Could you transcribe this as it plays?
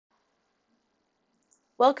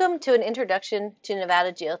Welcome to an introduction to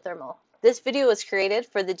Nevada geothermal. This video was created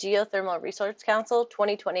for the Geothermal Resource Council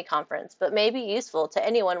 2020 conference, but may be useful to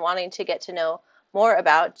anyone wanting to get to know more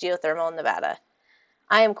about geothermal in Nevada.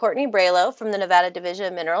 I am Courtney Braylow from the Nevada Division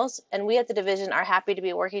of Minerals, and we at the division are happy to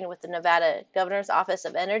be working with the Nevada Governor's Office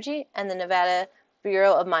of Energy and the Nevada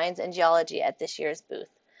Bureau of Mines and Geology at this year's booth.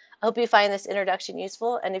 I hope you find this introduction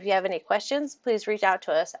useful, and if you have any questions, please reach out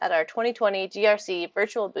to us at our 2020 GRC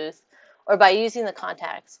virtual booth or by using the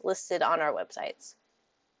contacts listed on our websites.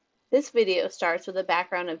 This video starts with a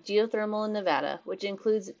background of geothermal in Nevada, which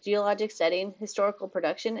includes geologic setting, historical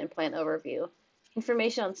production, and plant overview.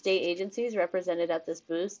 Information on state agencies represented at this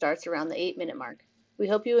booth starts around the 8-minute mark. We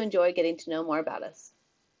hope you enjoy getting to know more about us.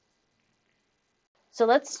 So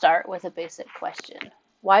let's start with a basic question.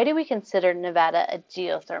 Why do we consider Nevada a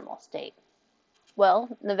geothermal state?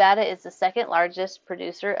 Well, Nevada is the second largest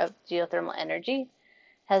producer of geothermal energy,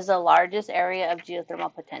 has the largest area of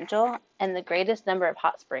geothermal potential, and the greatest number of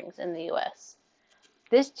hot springs in the U.S.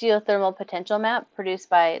 This geothermal potential map produced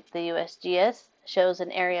by the USGS shows an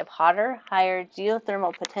area of hotter, higher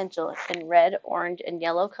geothermal potential in red, orange, and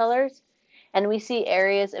yellow colors, and we see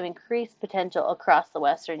areas of increased potential across the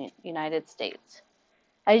western United States.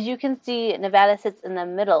 As you can see, Nevada sits in the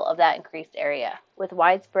middle of that increased area, with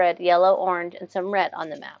widespread yellow, orange, and some red on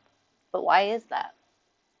the map. But why is that?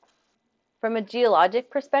 From a geologic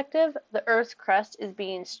perspective, the Earth's crust is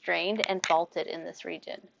being strained and faulted in this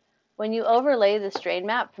region. When you overlay the strain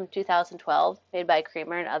map from 2012, made by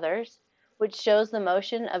Creamer and others, which shows the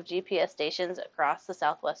motion of GPS stations across the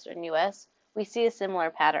southwestern U.S., we see a similar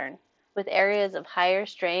pattern, with areas of higher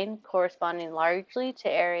strain corresponding largely to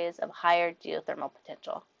areas of higher geothermal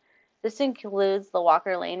potential. This includes the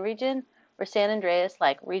Walker Lane region, where San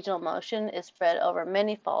Andreas-like regional motion is spread over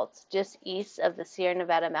many faults just east of the Sierra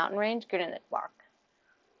Nevada mountain range granitic block.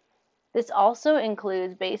 This also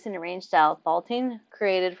includes basin range-style faulting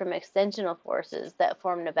created from extensional forces that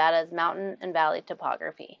form Nevada's mountain and valley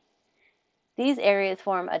topography. These areas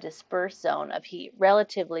form a dispersed zone of heat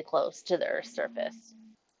relatively close to the Earth's surface.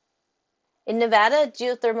 In Nevada,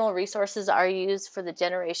 geothermal resources are used for the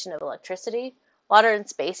generation of electricity, water and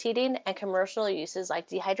space heating, and commercial uses like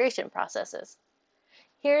dehydration processes.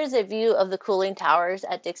 Here is a view of the cooling towers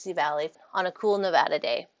at Dixie Valley on a cool Nevada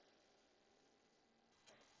day.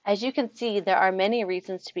 As you can see, there are many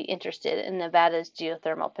reasons to be interested in Nevada's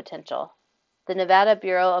geothermal potential. The Nevada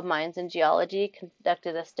Bureau of Mines and Geology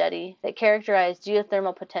conducted a study that characterized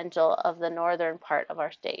geothermal potential of the northern part of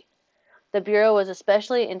our state. The Bureau was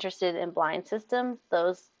especially interested in blind systems,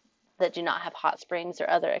 those that do not have hot springs or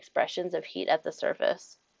other expressions of heat at the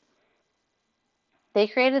surface. They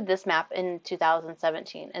created this map in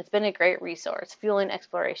 2017, and it's been a great resource, fueling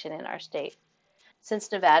exploration in our state.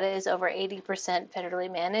 Since Nevada is over 80%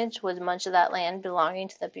 federally managed, with much of that land belonging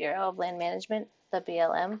to the Bureau of Land Management, the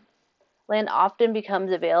BLM, land often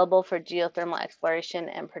becomes available for geothermal exploration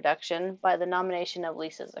and production by the nomination of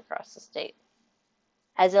leases across the state.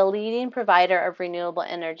 As a leading provider of renewable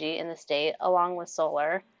energy in the state, along with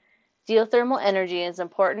solar, geothermal energy is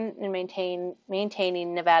important in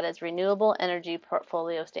maintaining Nevada's renewable energy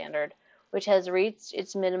portfolio standard, which has reached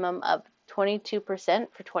its minimum of 22%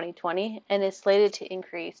 for 2020 and is slated to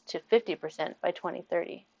increase to 50% by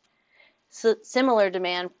 2030. Similar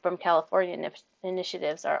demand from California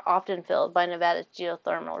initiatives are often filled by Nevada's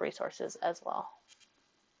geothermal resources as well.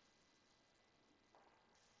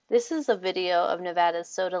 This is a video of Nevada's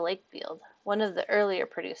Soda Lake field, one of the earlier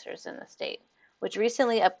producers in the state, which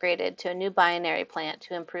recently upgraded to a new binary plant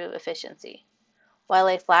to improve efficiency. While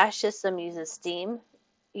a flash system uses steam,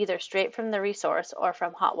 either straight from the resource or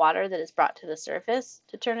from hot water that is brought to the surface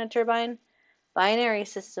to turn a turbine, binary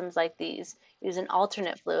systems like these use an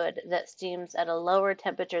alternate fluid that steams at a lower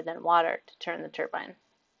temperature than water to turn the turbine.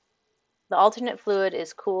 The alternate fluid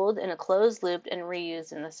is cooled in a closed loop and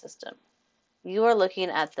reused in the system. You are looking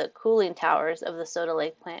at the cooling towers of the Soda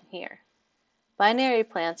Lake plant here. Binary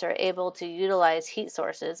plants are able to utilize heat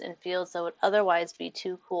sources in fields that would otherwise be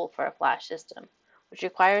too cool for a flash system, which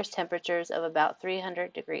requires temperatures of about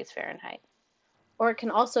 300 degrees Fahrenheit. Or it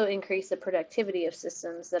can also increase the productivity of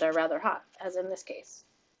systems that are rather hot, as in this case.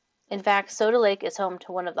 In fact, Soda Lake is home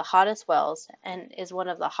to one of the hottest wells and is one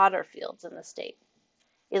of the hotter fields in the state.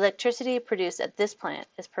 Electricity produced at this plant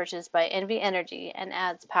is purchased by NBMG and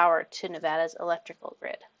adds power to Nevada's electrical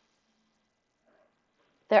grid.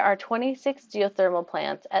 There are 26 geothermal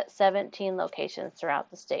plants at 17 locations throughout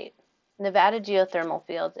the state. Nevada geothermal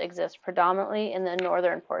fields exist predominantly in the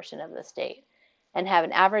northern portion of the state and have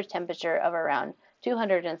an average temperature of around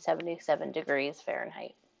 277 degrees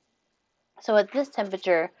Fahrenheit. So at this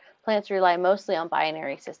temperature, plants rely mostly on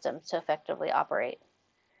binary systems to effectively operate.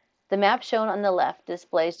 The map shown on the left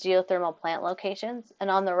displays geothermal plant locations, and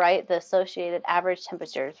on the right, the associated average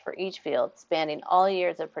temperatures for each field spanning all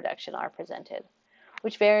years of production are presented,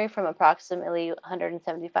 which vary from approximately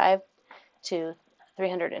 175 to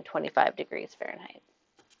 325 degrees Fahrenheit.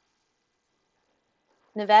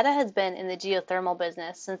 Nevada has been in the geothermal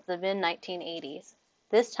business since the mid-1980s.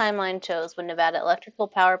 This timeline shows when Nevada electrical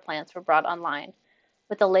power plants were brought online,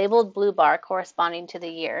 with the labeled blue bar corresponding to the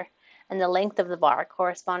year, and the length of the bar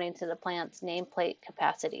corresponding to the plant's nameplate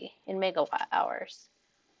capacity in megawatt hours.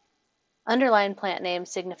 Underlined plant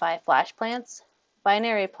names signify flash plants,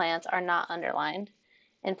 binary plants are not underlined,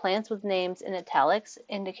 and plants with names in italics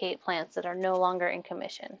indicate plants that are no longer in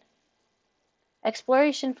commission.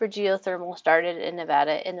 Exploration for geothermal started in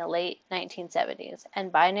Nevada in the late 1970s,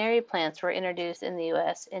 and binary plants were introduced in the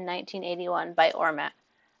U.S. in 1981 by ORMAT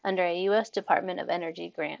under a U.S. Department of Energy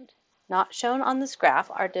grant. Not shown on this graph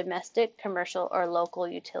are domestic, commercial, or local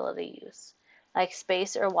utility use, like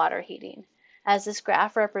space or water heating, as this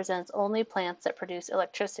graph represents only plants that produce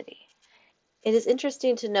electricity. It is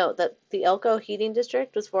interesting to note that the Elko Heating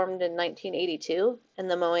District was formed in 1982, and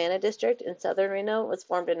the Moana District in southern Reno was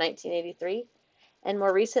formed in 1983, and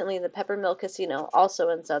more recently the Peppermill Casino, also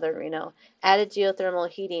in southern Reno, added geothermal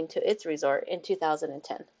heating to its resort in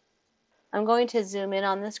 2010. I'm going to zoom in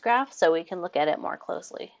on this graph so we can look at it more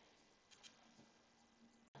closely.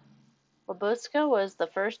 Wabusca was the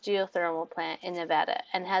first geothermal plant in Nevada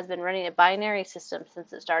and has been running a binary system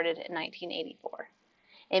since it started in 1984.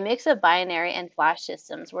 A mix of binary and flash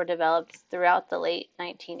systems were developed throughout the late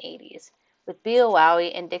 1980s, with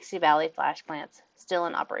Beowawe and Dixie Valley flash plants still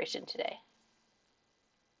in operation today.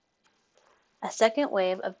 A second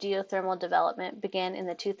wave of geothermal development began in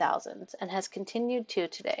the 2000s and has continued to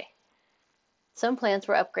today. Some plants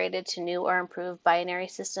were upgraded to new or improved binary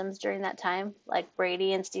systems during that time, like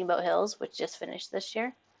Brady and Steamboat Hills, which just finished this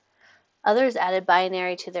year. Others added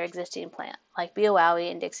binary to their existing plant, like Beowawe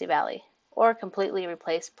and Dixie Valley, or completely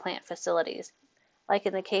replaced plant facilities, like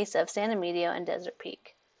in the case of San Emilio and Desert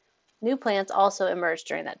Peak. New plants also emerged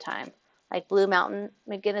during that time, like Blue Mountain,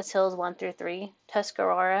 McGinnis Hills 1 through 3,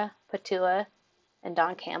 Tuscarora, Patua, and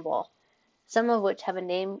Don Campbell, some of which have a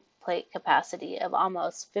nameplate capacity of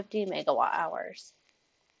almost 50 megawatt hours.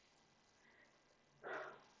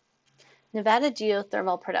 Nevada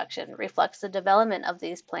geothermal production reflects the development of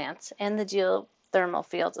these plants and the geothermal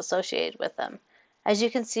fields associated with them. As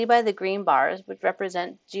you can see by the green bars, which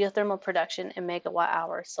represent geothermal production in megawatt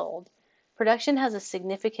hours sold, production has a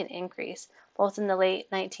significant increase both in the late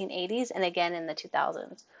 1980s and again in the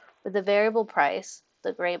 2000s, with the variable price,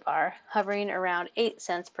 the gray bar, hovering around 8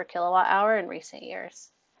 cents per kilowatt hour in recent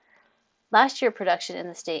years. Last year, production in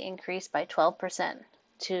the state increased by 12%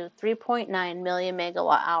 to 3.9 million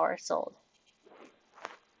megawatt hours sold.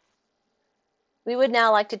 We would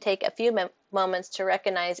now like to take a few moments to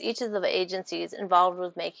recognize each of the agencies involved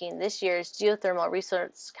with making this year's Geothermal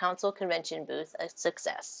Resource Council Convention booth a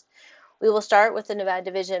success. We will start with the Nevada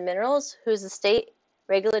Division of Minerals, who is the state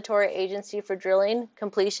regulatory agency for drilling,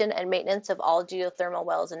 completion, and maintenance of all geothermal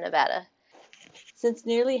wells in Nevada. Since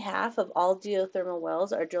nearly half of all geothermal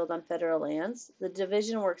wells are drilled on federal lands, the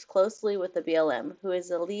division works closely with the BLM, who is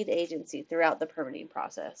the lead agency throughout the permitting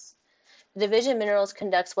process. The Division of Minerals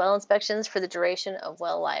conducts well inspections for the duration of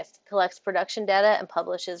well life, collects production data, and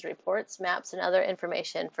publishes reports, maps, and other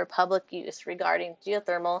information for public use regarding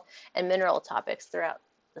geothermal and mineral topics throughout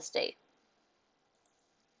the state.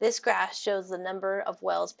 This graph shows the number of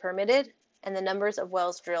wells permitted and the numbers of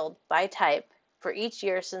wells drilled by type for each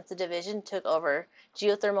year since the division took over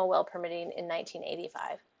geothermal well permitting in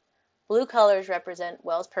 1985. Blue colors represent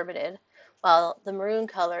wells permitted, while the maroon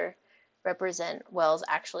color represent wells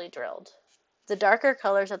actually drilled. The darker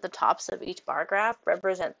colors at the tops of each bar graph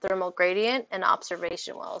represent thermal gradient and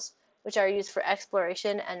observation wells, which are used for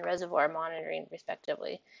exploration and reservoir monitoring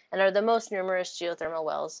respectively, and are the most numerous geothermal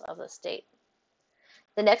wells of the state.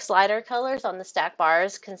 The next lighter colors on the stack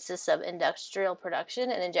bars consist of industrial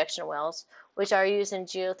production and injection wells, which are used in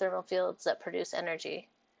geothermal fields that produce energy.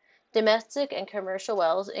 Domestic and commercial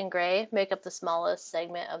wells in gray make up the smallest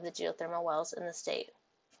segment of the geothermal wells in the state.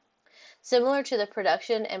 Similar to the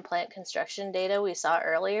production and plant construction data we saw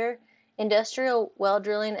earlier, industrial well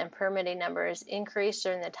drilling and permitting numbers increased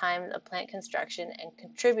during the time of plant construction and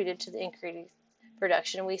contributed to the increased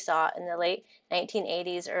production we saw in the late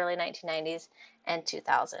 1980s, early 1990s, and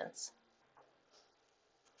 2000s.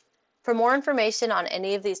 For more information on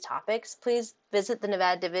any of these topics, please visit the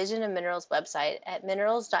Nevada Division of Minerals website at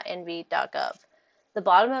minerals.nv.gov. The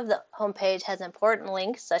bottom of the homepage has important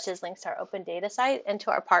links, such as links to our open data site and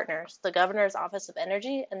to our partners, the Governor's Office of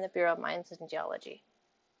Energy and the Bureau of Mines and Geology.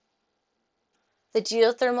 The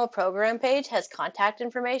geothermal program page has contact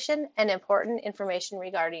information and important information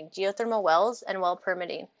regarding geothermal wells and well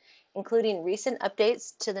permitting, including recent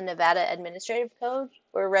updates to the Nevada Administrative Code,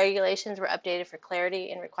 where regulations were updated for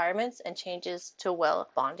clarity in requirements and changes to well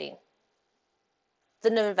bonding. The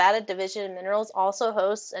Nevada Division of Minerals also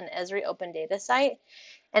hosts an Esri Open Data site,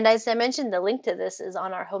 and as I mentioned, the link to this is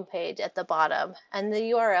on our homepage at the bottom, and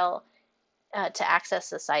the URL to access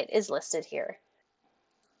the site is listed here.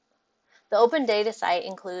 The Open Data site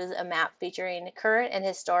includes a map featuring current and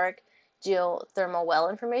historic geothermal well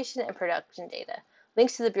information and production data.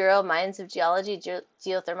 Links to the Bureau of Mines and Geology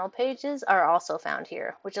geothermal pages are also found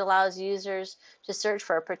here, which allows users to search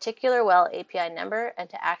for a particular well API number and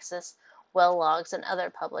to access well logs and other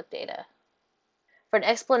public data. For an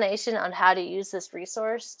explanation on how to use this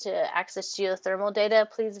resource to access geothermal data,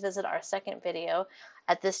 please visit our second video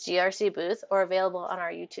at this GRC booth or available on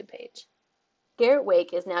our YouTube page. Garrett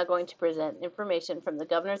Wake is now going to present information from the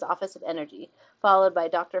Governor's Office of Energy, followed by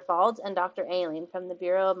Dr. Faulds and Dr. Aileen from the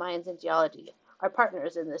Bureau of Mines and Geology, our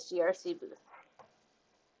partners in this GRC booth.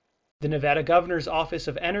 The Nevada Governor's Office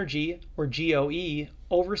of Energy, or GOE,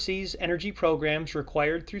 oversees energy programs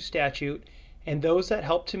required through statute and those that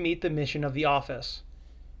help to meet the mission of the office.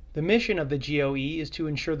 The mission of the GOE is to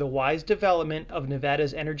ensure the wise development of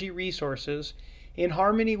Nevada's energy resources in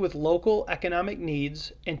harmony with local economic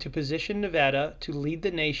needs and to position Nevada to lead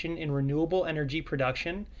the nation in renewable energy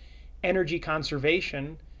production, energy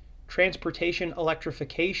conservation, transportation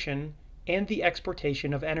electrification, and the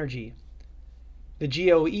exportation of energy. The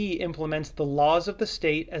GOE implements the laws of the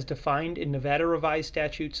state as defined in Nevada Revised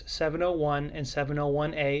Statutes 701 and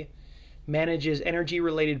 701A, manages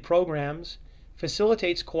energy-related programs,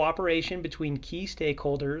 facilitates cooperation between key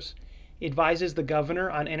stakeholders, advises the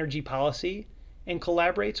governor on energy policy, and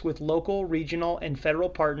collaborates with local, regional, and federal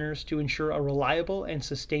partners to ensure a reliable and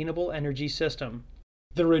sustainable energy system.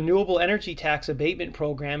 The Renewable Energy Tax Abatement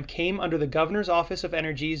Program came under the Governor's Office of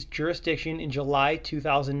Energy's jurisdiction in July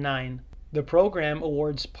 2009. The program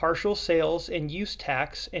awards partial sales and use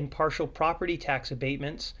tax and partial property tax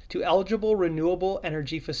abatements to eligible renewable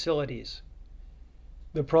energy facilities.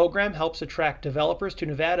 The program helps attract developers to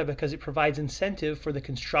Nevada because it provides incentive for the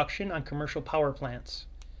construction on commercial power plants.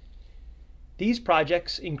 These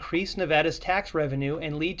projects increase Nevada's tax revenue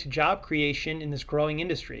and lead to job creation in this growing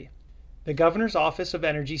industry. The Governor's Office of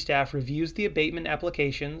Energy staff reviews the abatement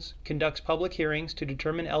applications, conducts public hearings to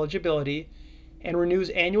determine eligibility, and renews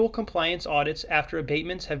annual compliance audits after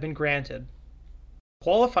abatements have been granted.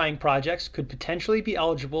 Qualifying projects could potentially be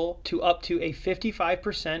eligible to up to a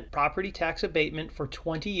 55% property tax abatement for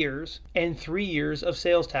 20 years and 3 years of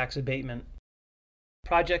sales tax abatement.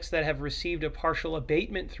 Projects that have received a partial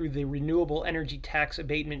abatement through the Renewable Energy Tax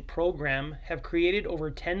Abatement Program have created over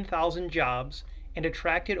 10,000 jobs and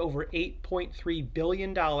attracted over $8.3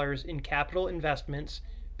 billion in capital investments,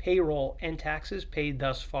 payroll, and taxes paid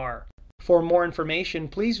thus far. For more information,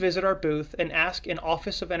 please visit our booth and ask an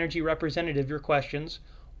Office of Energy representative your questions,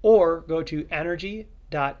 or go to energy.nv.gov.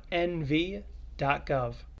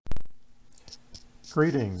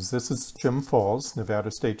 Greetings, this is Jim Falls,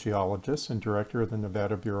 Nevada State Geologist and Director of the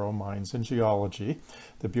Nevada Bureau of Mines and Geology.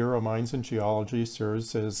 The Bureau of Mines and Geology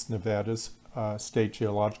serves as Nevada's State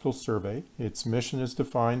Geological Survey. Its mission is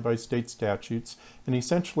defined by state statutes, and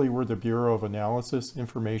essentially we're the Bureau of Analysis,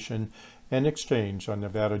 Information, and Exchange on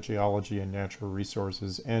Nevada geology and natural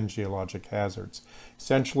resources and geologic hazards.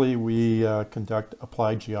 Essentially, we conduct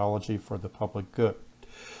applied geology for the public good.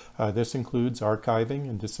 This includes archiving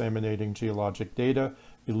and disseminating geologic data,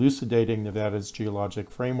 elucidating Nevada's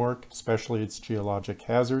geologic framework, especially its geologic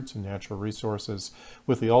hazards and natural resources,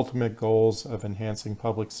 with the ultimate goals of enhancing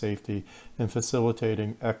public safety and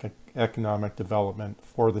facilitating economic development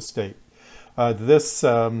for the state. This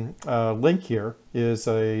link here is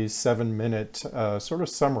a 7-minute sort of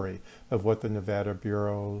summary of what the Nevada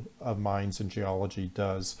Bureau of Mines and Geology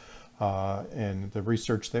does and the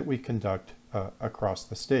research that we conduct across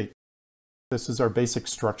the state. This is our basic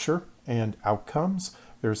structure and outcomes.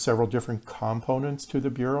 There are several different components to the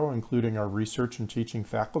Bureau, including our research and teaching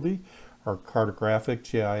faculty, our cartographic,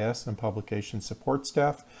 GIS, and publication support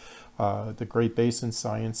staff, the Great Basin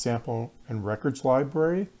Science Sample and Records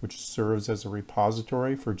Library, which serves as a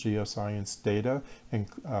repository for geoscience data and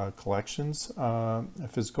collections,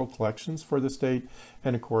 physical collections for the state,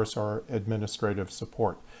 and of course our administrative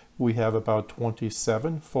support. we have about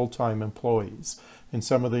 27 full-time employees. And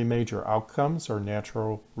some of the major outcomes are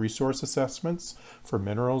natural resource assessments for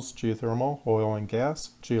minerals, geothermal, oil and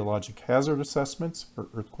gas, geologic hazard assessments for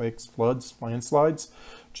earthquakes, floods, landslides,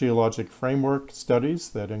 geologic framework studies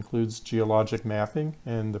that includes geologic mapping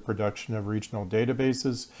and the production of regional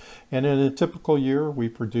databases. And in a typical year, we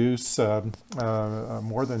produce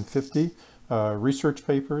more than 50 research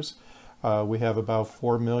papers. We have about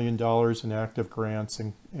 $4 million in active grants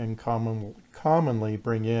and commonly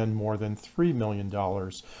bring in more than $3 million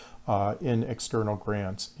in external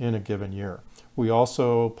grants in a given year. We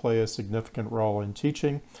also play a significant role in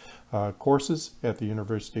teaching courses at the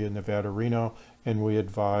University of Nevada, Reno, and we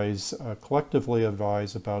collectively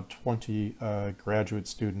advise about 20 graduate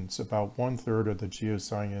students, about 1/3 of the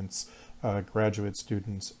geoscience graduate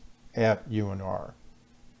students at UNR.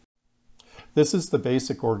 This is the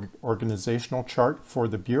basic organizational chart for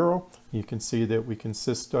the Bureau. You can see that we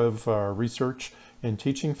consist of research and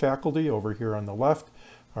teaching faculty over here on the left,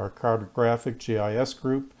 our cartographic GIS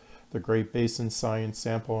group, the Great Basin Science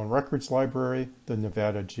Sample and Records Library, the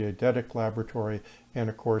Nevada Geodetic Laboratory, and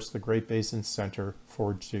of course the Great Basin Center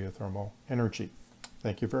for Geothermal Energy.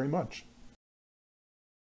 Thank you very much.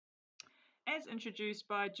 As introduced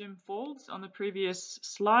by Jim Falls on the previous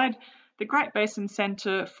slide, the Great Basin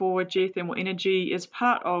Center for Geothermal Energy is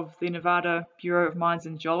part of the Nevada Bureau of Mines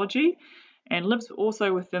and Geology and lives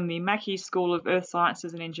also within the Mackey School of Earth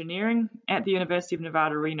Sciences and Engineering at the University of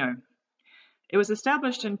Nevada, Reno. It was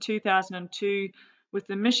established in 2002 with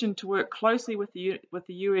the mission to work closely with the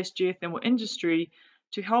US geothermal industry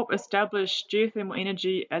to help establish geothermal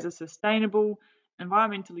energy as a sustainable,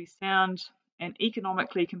 environmentally sound, and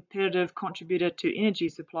economically competitive contributor to energy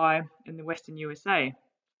supply in the Western USA.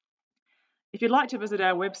 If you'd like to visit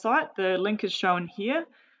our website, the link is shown here.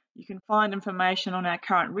 You can find information on our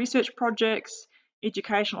current research projects,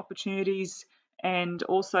 educational opportunities, and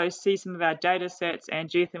also see some of our data sets and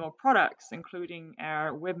geothermal products, including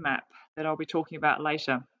our web map that I'll be talking about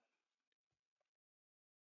later.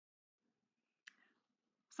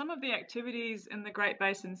 Some of the activities in the Great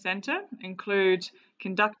Basin Center include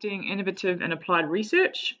conducting innovative and applied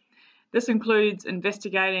research. This includes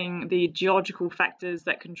investigating the geological factors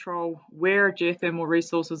that control where geothermal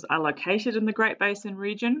resources are located in the Great Basin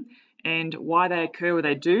region and why they occur where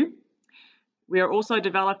they do. We are also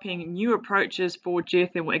developing new approaches for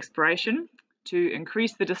geothermal exploration to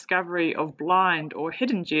increase the discovery of blind or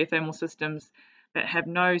hidden geothermal systems that have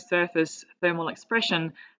no surface thermal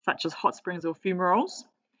expression, such as hot springs or fumaroles.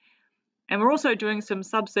 And we're also doing some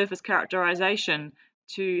subsurface characterization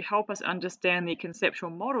to help us understand the conceptual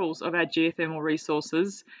models of our geothermal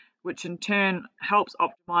resources, which in turn helps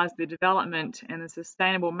optimize the development and the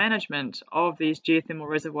sustainable management of these geothermal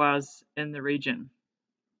reservoirs in the region.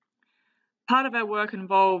 Part of our work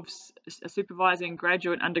involves supervising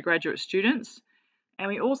graduate and undergraduate students, and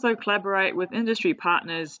we also collaborate with industry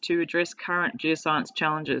partners to address current geoscience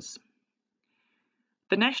challenges.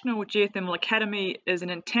 The National Geothermal Academy is an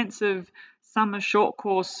intensive summer short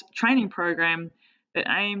course training program that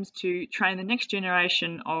aims to train the next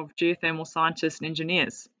generation of geothermal scientists and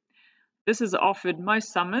engineers. This is offered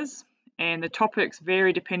most summers, and the topics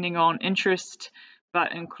vary depending on interest,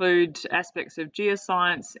 but include aspects of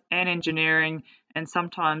geoscience and engineering, and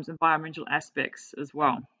sometimes environmental aspects as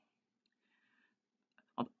well.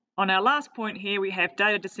 On our last point here, we have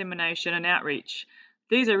data dissemination and outreach.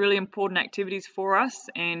 These are really important activities for us,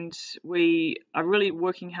 and we are really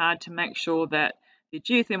working hard to make sure that the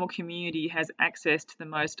geothermal community has access to the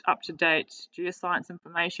most up-to-date geoscience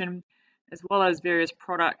information, as well as various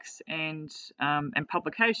products and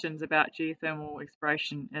publications about geothermal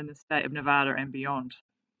exploration in the state of Nevada and beyond.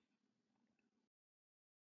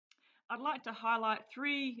 I'd like to highlight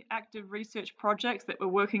 3 active research projects that we're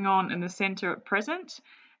working on in the centre at present,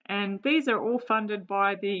 and these are all funded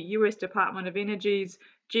by the US Department of Energy's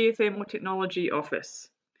Geothermal Technology Office.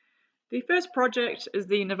 The first project is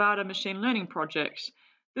the Nevada Machine Learning Project.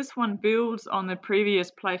 This one builds on the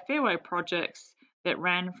previous Play Fairway projects that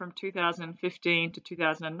ran from 2015 to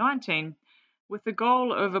 2019, with the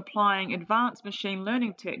goal of applying advanced machine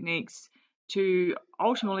learning techniques to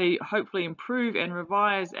ultimately hopefully improve and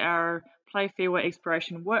revise our Play Fairway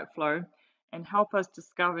exploration workflow and help us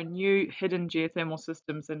discover new hidden geothermal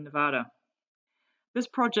systems in Nevada. This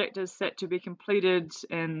project is set to be completed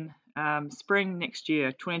in spring next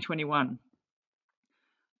year, 2021.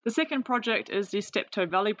 The second project is the Steptoe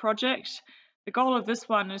Valley project. The goal of this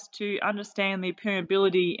one is to understand the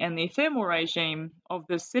permeability and the thermal regime of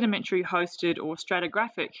the sedimentary hosted or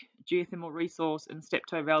stratigraphic geothermal resource in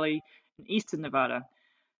Steptoe Valley in eastern Nevada.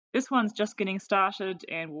 This one's just getting started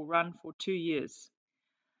and will run for 2 years.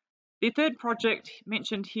 The third project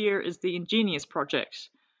mentioned here is the Ingenious project.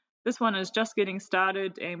 This one is just getting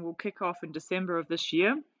started and will kick off in December of this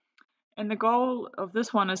year. And the goal of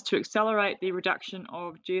this one is to accelerate the reduction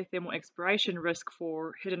of geothermal exploration risk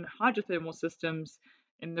for hidden hydrothermal systems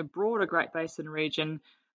in the broader Great Basin region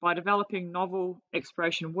by developing novel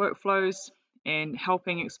exploration workflows and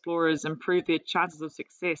helping explorers improve their chances of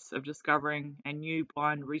success of discovering a new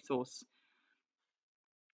blind resource.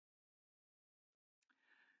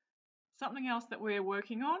 Something else that we're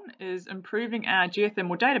working on is improving our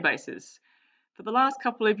geothermal databases. For the last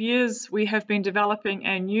couple of years, we have been developing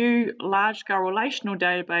a new large-scale relational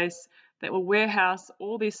database that will warehouse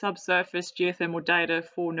all the subsurface geothermal data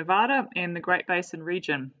for Nevada and the Great Basin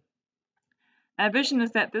region. Our vision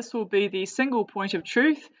is that this will be the single point of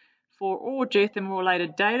truth for all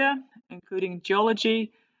geothermal-related data, including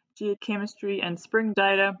geology, geochemistry and spring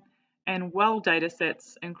data, and well data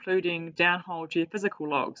sets, including downhole geophysical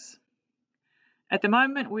logs. At the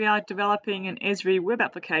moment, we are developing an Esri web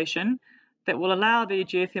application that will allow the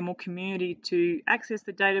geothermal community to access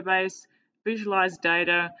the database, visualize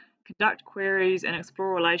data, conduct queries and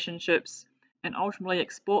explore relationships, and ultimately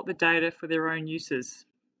export the data for their own uses.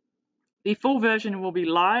 The full version will be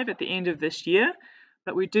live at the end of this year,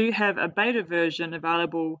 but we do have a beta version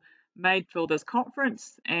available made for this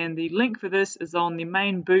conference, and the link for this is on the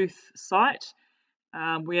main booth site.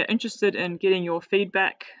 We are interested in getting your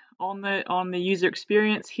feedback on the user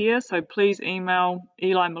experience here, so please email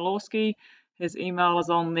Eli Milorski. His email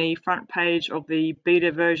is on the front page of the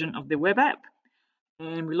beta version of the web app,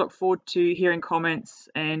 and we look forward to hearing comments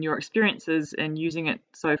and your experiences in using it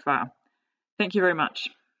so far. Thank you very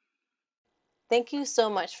much. Thank you so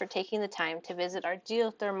much for taking the time to visit our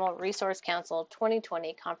Geothermal Resource Council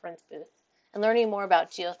 2020 conference booth and learning more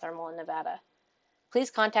about geothermal in Nevada. Please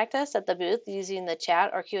contact us at the booth using the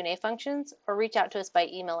chat or Q&A functions, or reach out to us by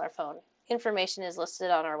email or phone. Information is listed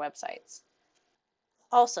on our websites.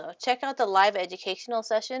 Also, check out the live educational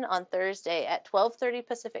session on Thursday at 12:30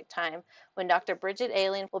 Pacific Time when Dr. Bridget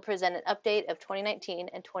Aileen will present an update of 2019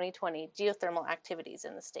 and 2020 geothermal activities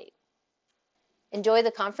in the state. Enjoy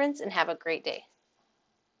the conference and have a great day.